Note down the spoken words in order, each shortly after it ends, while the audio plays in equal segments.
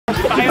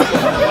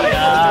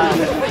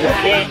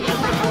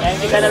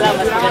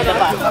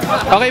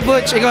Okay,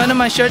 Butch, ikaw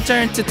naman, your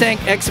turn to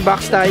thank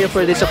Xboxtayo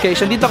for this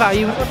occasion. Dito ka,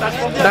 yung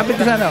dapat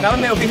ko sana. Dapat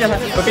may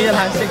official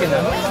handshake, no?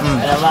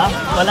 Alam ba?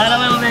 Wala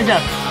naman yung medyo.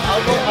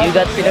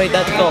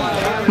 UGP.Pinoy.com.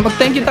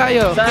 Mag-thank you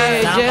tayo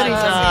kay Jerry.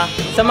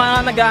 Sa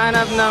mga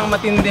naghahanap ng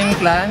matinding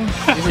clan,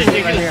 this is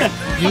right here.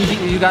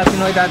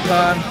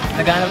 UGP.Pinoy.com.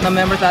 Naghahanap ng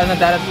members,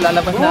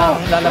 lalabas ng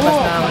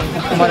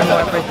Modern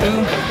Warfare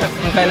 2.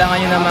 Kung kailangan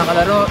nyo ng mga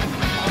kalaro.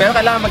 Pero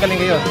kailangan magaling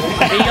kayo.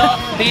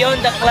 Beyond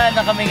the clan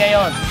na kami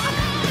ngayon.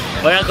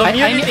 We're a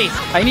community.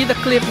 I need a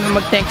clip na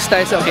mag-thanks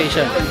tayo sa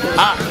occasion.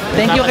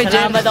 Thank you kay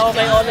Jerry. Salamat ako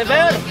kay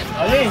Oliver.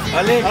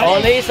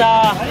 Oli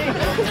sa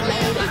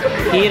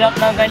hirap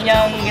ng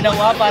kanyang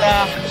ginawa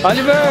para...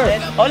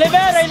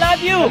 Oliver, I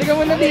love you! Halika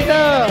muna dito!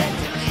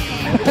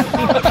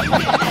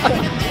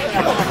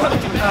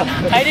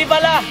 Ay, di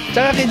pala!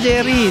 Tsaka kay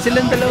Jerry,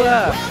 silang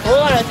dalawa.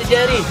 Oo, si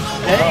Jerry.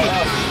 Jerry.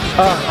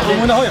 Ako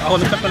muna ko, ako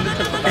nagtapalit.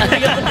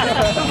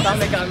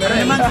 May camera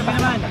naman.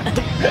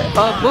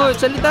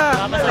 Butch,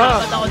 salita!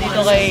 Salamat ako dito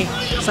kay...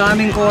 Sa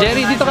aming ko.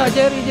 Jerry, dito ka,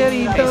 Jerry,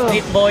 dito.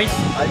 Street Boys.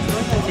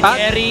 Si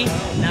Jerry,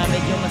 na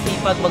medyo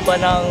masipag magpa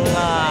ng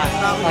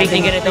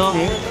picnic ganito.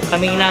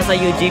 Kaming nasa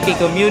UGP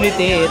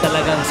community,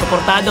 talagang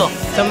suportado.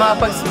 Sa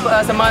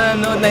mga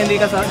nanonood na hindi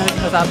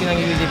kasabi ng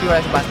UGP or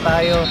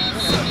Xboxtayo,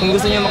 kung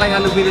gusto niyo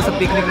makaihalubili sa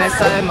picnic next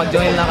time,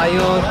 mag-join lang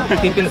kayo.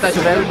 Keep in touch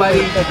with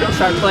everybody.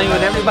 Start playing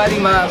with everybody.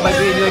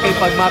 Mag-enjoy kayo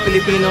pag mga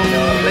Pilipinong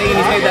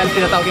naiinis kayo dahil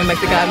tinatawag yung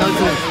Mexicano.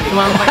 So,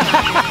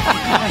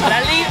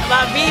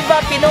 Viva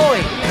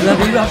Pinoy!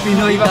 Viva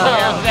Pinoy ba?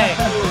 Okay.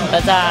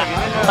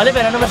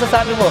 Oliver, ano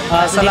masasabi mo?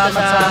 Salamat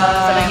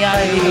sa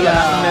nangyari.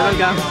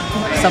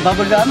 Sa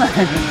Bubblegum.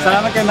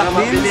 Salamat kay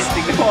Macbeans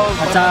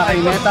at saka kay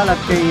Metal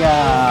at kay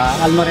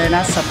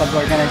Almorenas sa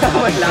pag-organize.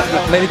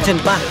 May lechon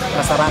pa.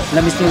 Masarap.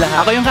 Namiss nila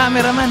lahat. Ako yung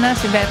cameraman ha,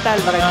 si Metal.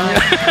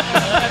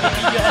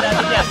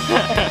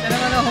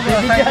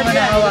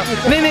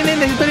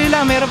 Hindi, tuloy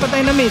lang. Meron pa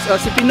tayong na-miss.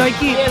 Si Pinoy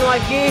Key. PNY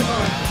Key.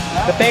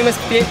 The famous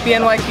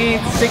PNY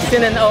Key,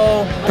 16-0.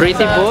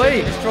 Pretty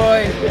boy.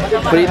 Destroy.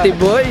 Pretty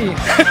boy.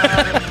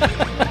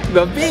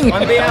 Gabing.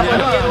 On behalf of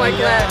PNY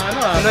Clan,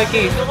 Pinoy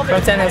Key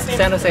from San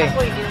Jose.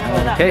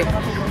 Okay.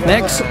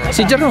 Next,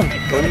 si Jerome.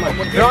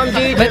 Jerome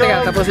G.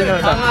 Teka, tapusin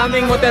na ito. Ang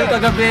aming hotel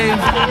kagabi.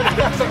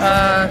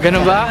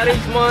 Ganun ba?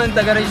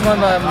 Taga Richmond.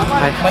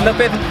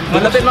 Malapit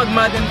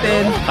mag-Madden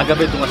 10.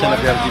 Kagabi tunga siya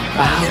nag-RD.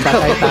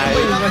 Patay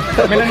tayo.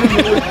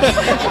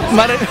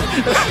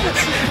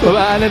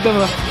 Ano ito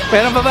ba?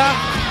 Meron pa ba?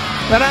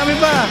 Marami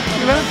pa.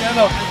 Diba?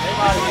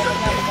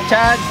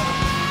 Chad.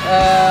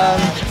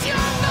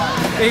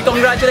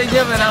 I-congratulate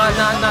niya.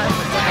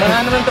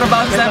 Ano naman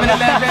trabaho sa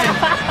 7-Eleven.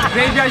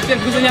 Graveyard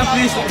shift. Gusto niya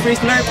free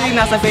slurping.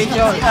 Nasa face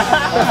yun.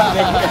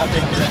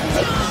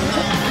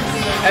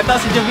 Ito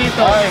si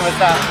Jovito. Okay,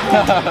 basta.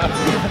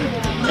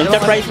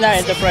 Enterprise na,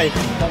 Enterprise.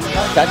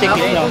 Dati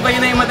kung kayo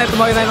na yung matay,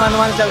 tumawin na yung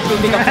manuwan siya.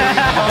 Tundi ka po.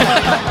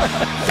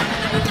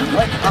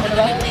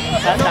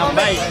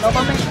 Tambay.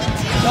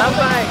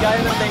 Tambay. Gaya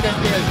ng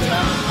Bakersfield.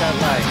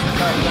 Tambay.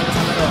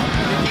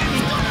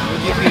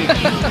 UGP.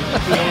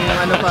 Yung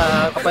ano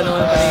pa,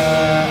 kapanuhan pa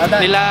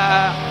ni... Nila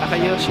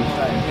Akayoshi.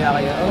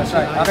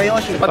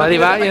 Akayoshi.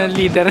 Diba? Yung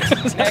leader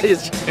sa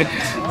Akayoshi.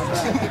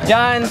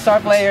 John, star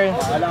player.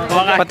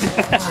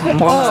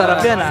 Mukhang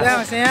masarap yan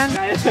ha.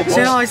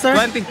 Sino oyster?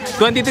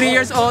 23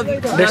 years old.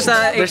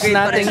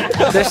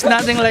 There's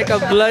nothing like a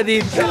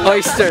bloodied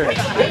oyster.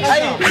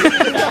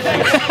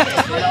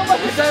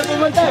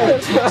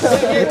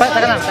 Taka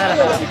lang.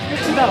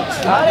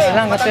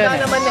 Lang kasi yan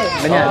eh.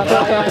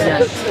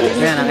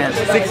 Ganyan.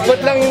 6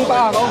 foot lang yung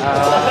paa ko.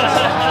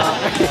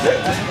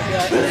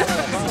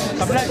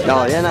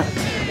 Oo, yan na.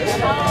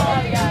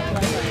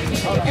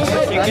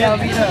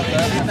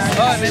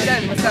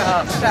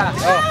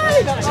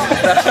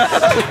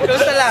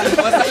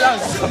 Basta lang.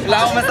 Wala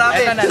akong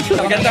masabi.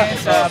 Nandito kami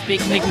sa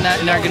picnic na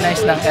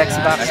in-organize ng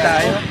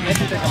Xboxtayo.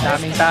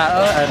 Daming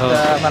tao at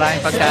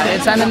maraming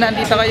pagkain. Sana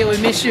nandito kayo. We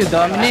miss you,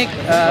 Dominic.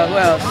 Who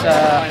else?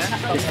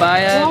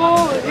 Defiant,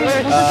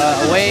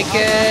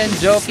 Awaken,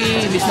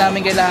 Jokey. Miss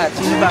namin kayo lahat.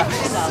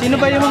 Sino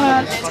ba yung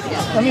mga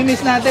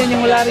nami-miss natin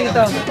yung wala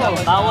rito?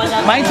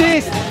 Mind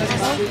Twist!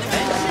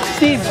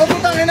 Steve!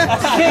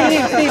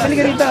 Steve,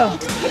 halika rito.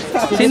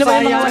 Sino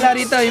ba yung mga wala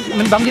rito?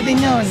 Banggitin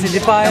nyo. Si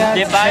Defiant,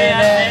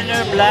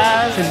 Taylor,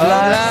 Blast,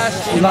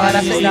 yung mga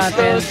nasa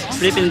natin.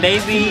 Flippin'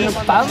 Baby,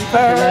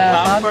 Pamper.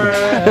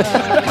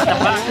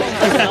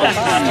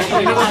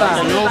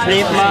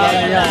 Flipmap,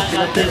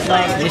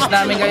 Miss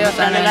namin kayo.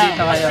 Sana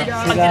nandito kayo.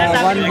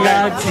 Sila One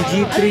Blood, si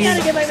G3.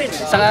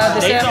 Saka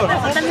December.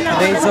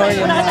 Razor,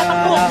 yung mga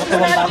nakakatuwang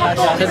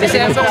bata. Sa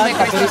December, may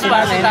Christmas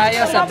party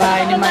tayo sa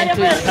bahay ni Mind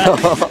Twist.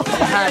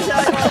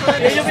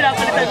 yun yung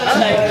pinapalitan ko na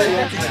tayo.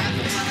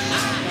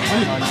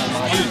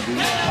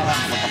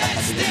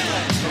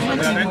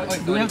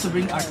 Do we have to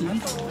bring Artlon?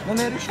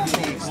 Meron siya.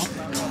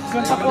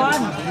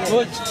 Pakwan!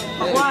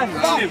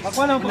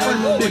 Pakwan ang pakwan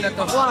mo.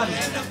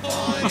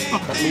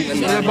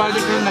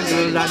 Balik ko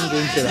nag-LAN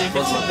game sila.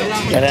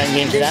 Kailan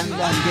game sila?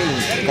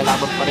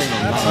 Kalabot pa rin.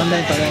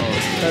 Online pa rin.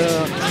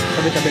 Pero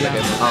tabi-tabi lang.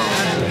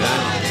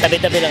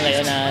 Tabi-tabi lang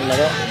ngayon na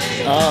laro.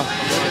 Oo.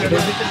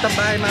 Ready to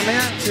tabahay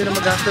mamaya. Sino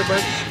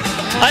mag-afterbirth?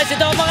 Ay, si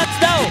Tomangats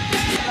daw!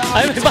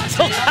 Ay, may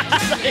pasok!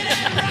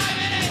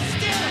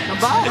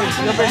 Tabahay.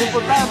 Sino pwede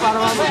punta para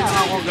mamaya.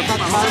 Ako gatat.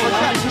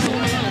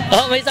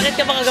 Oh, may sakit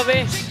ka baka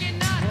gabi.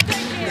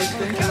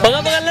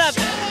 Mga lab.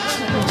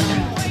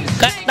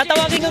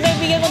 Tatawagin ko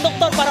kaibigan kong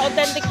doktor para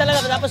authentic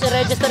talaga. Tapos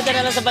i-register ka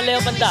na lang sa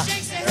Baleo Banda.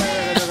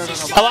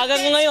 Tawagan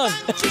ko ngayon.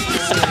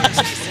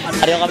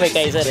 Pareho kami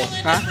Kaiser eh.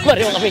 Ha?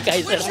 Pareho kami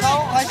Kaiser.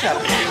 Oo, Kaiser.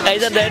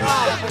 Kaiser din?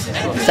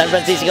 San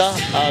Francisco?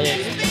 Okay.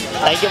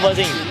 Thank you,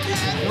 bossing.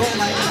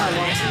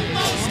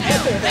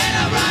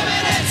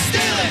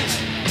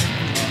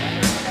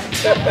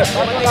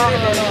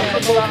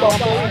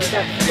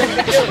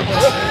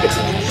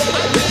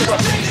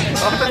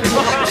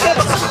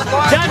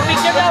 John,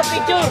 picture daw,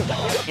 picture!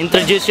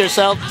 Introduce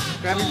yourself.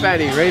 Krabby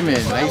Patty,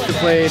 Raymond. I used to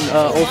play in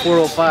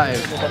 0405.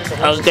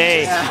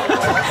 Okay.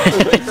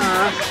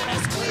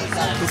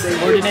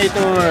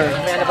 Coordinator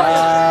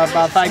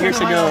about 5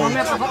 years ago.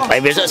 5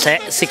 years,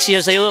 6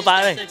 years ago,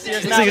 pare.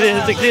 6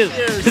 years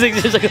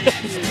ago.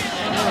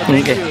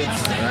 Okay.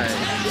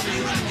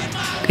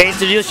 Okay,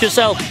 introduce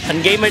yourself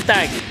and gamer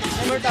tag.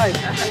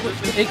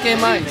 AK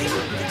Mike.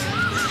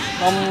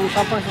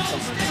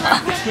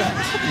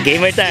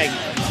 Gamer tag.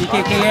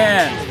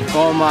 CKKN.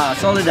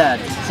 Soledad.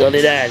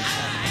 Soledad.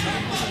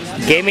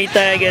 Gamer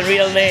tag and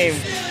real name.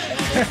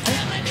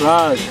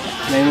 Raj,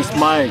 name is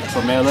Mike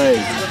from LA.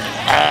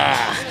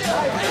 Ah,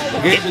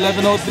 Gate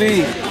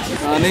 1103.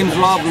 Name's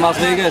Rob from Las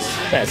Vegas.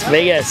 Las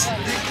Vegas.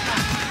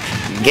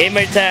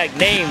 Gamer tag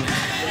name.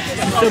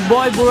 Mr.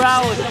 Boy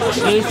Burao.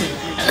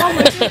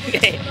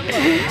 Okay.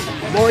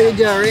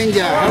 Voyager,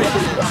 Ranger.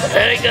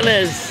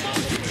 Nicholas.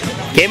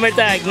 Gamer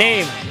tag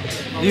name.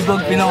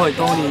 Libog Pinoy,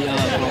 Tony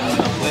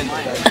from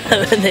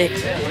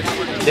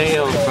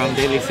Dale from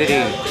Daly City.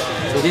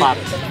 Tupac.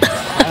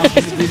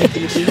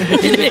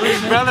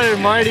 Brother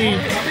Marty.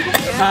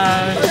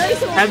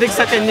 Adik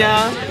sa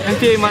kanya.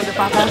 MPA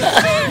motherfucker.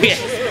 Okay.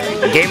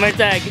 Gamer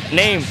tag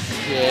name.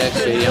 Yeah,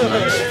 actually,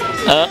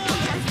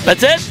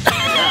 That's it?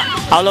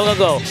 How long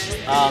ago?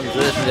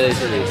 just in Daly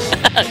City.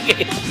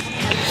 Okay.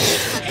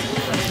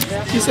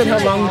 You said how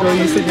long ago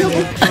you said you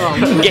lived?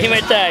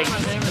 Gamer tag.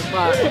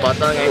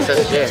 Batang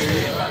SSJ.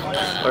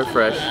 Or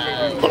fresh.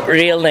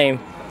 Real name.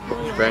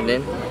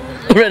 Brandon.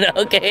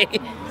 Okay.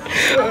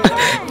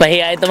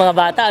 Mahihain itong mga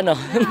bata, no?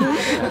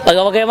 Pag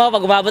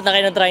umabot na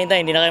kayo ng 30,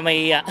 hindi na kayo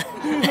mahihiya.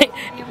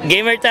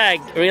 Gamer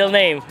tag, real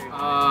name.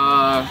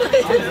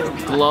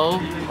 Glow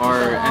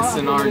or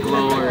SNR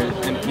Glow or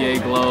MPA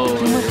Glow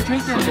or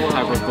some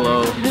type of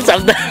glow.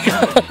 Something.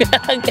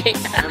 Okay.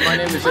 And my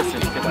name is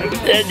Justin.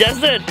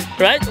 Justin,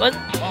 right? What?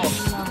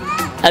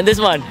 And this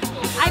one?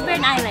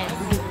 Iburn Island.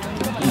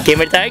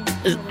 Gamer tag?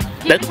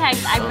 Gamer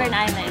tags Iburn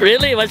Island.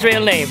 Really? What's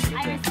real name?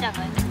 Iris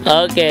Devon.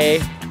 Okay.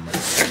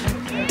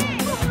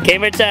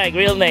 Gamer tag,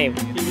 real name.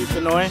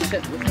 Pinoy.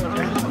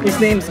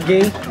 His name's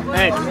Gay.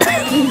 Hey.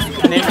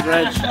 Name's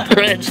Reg.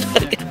 Reg.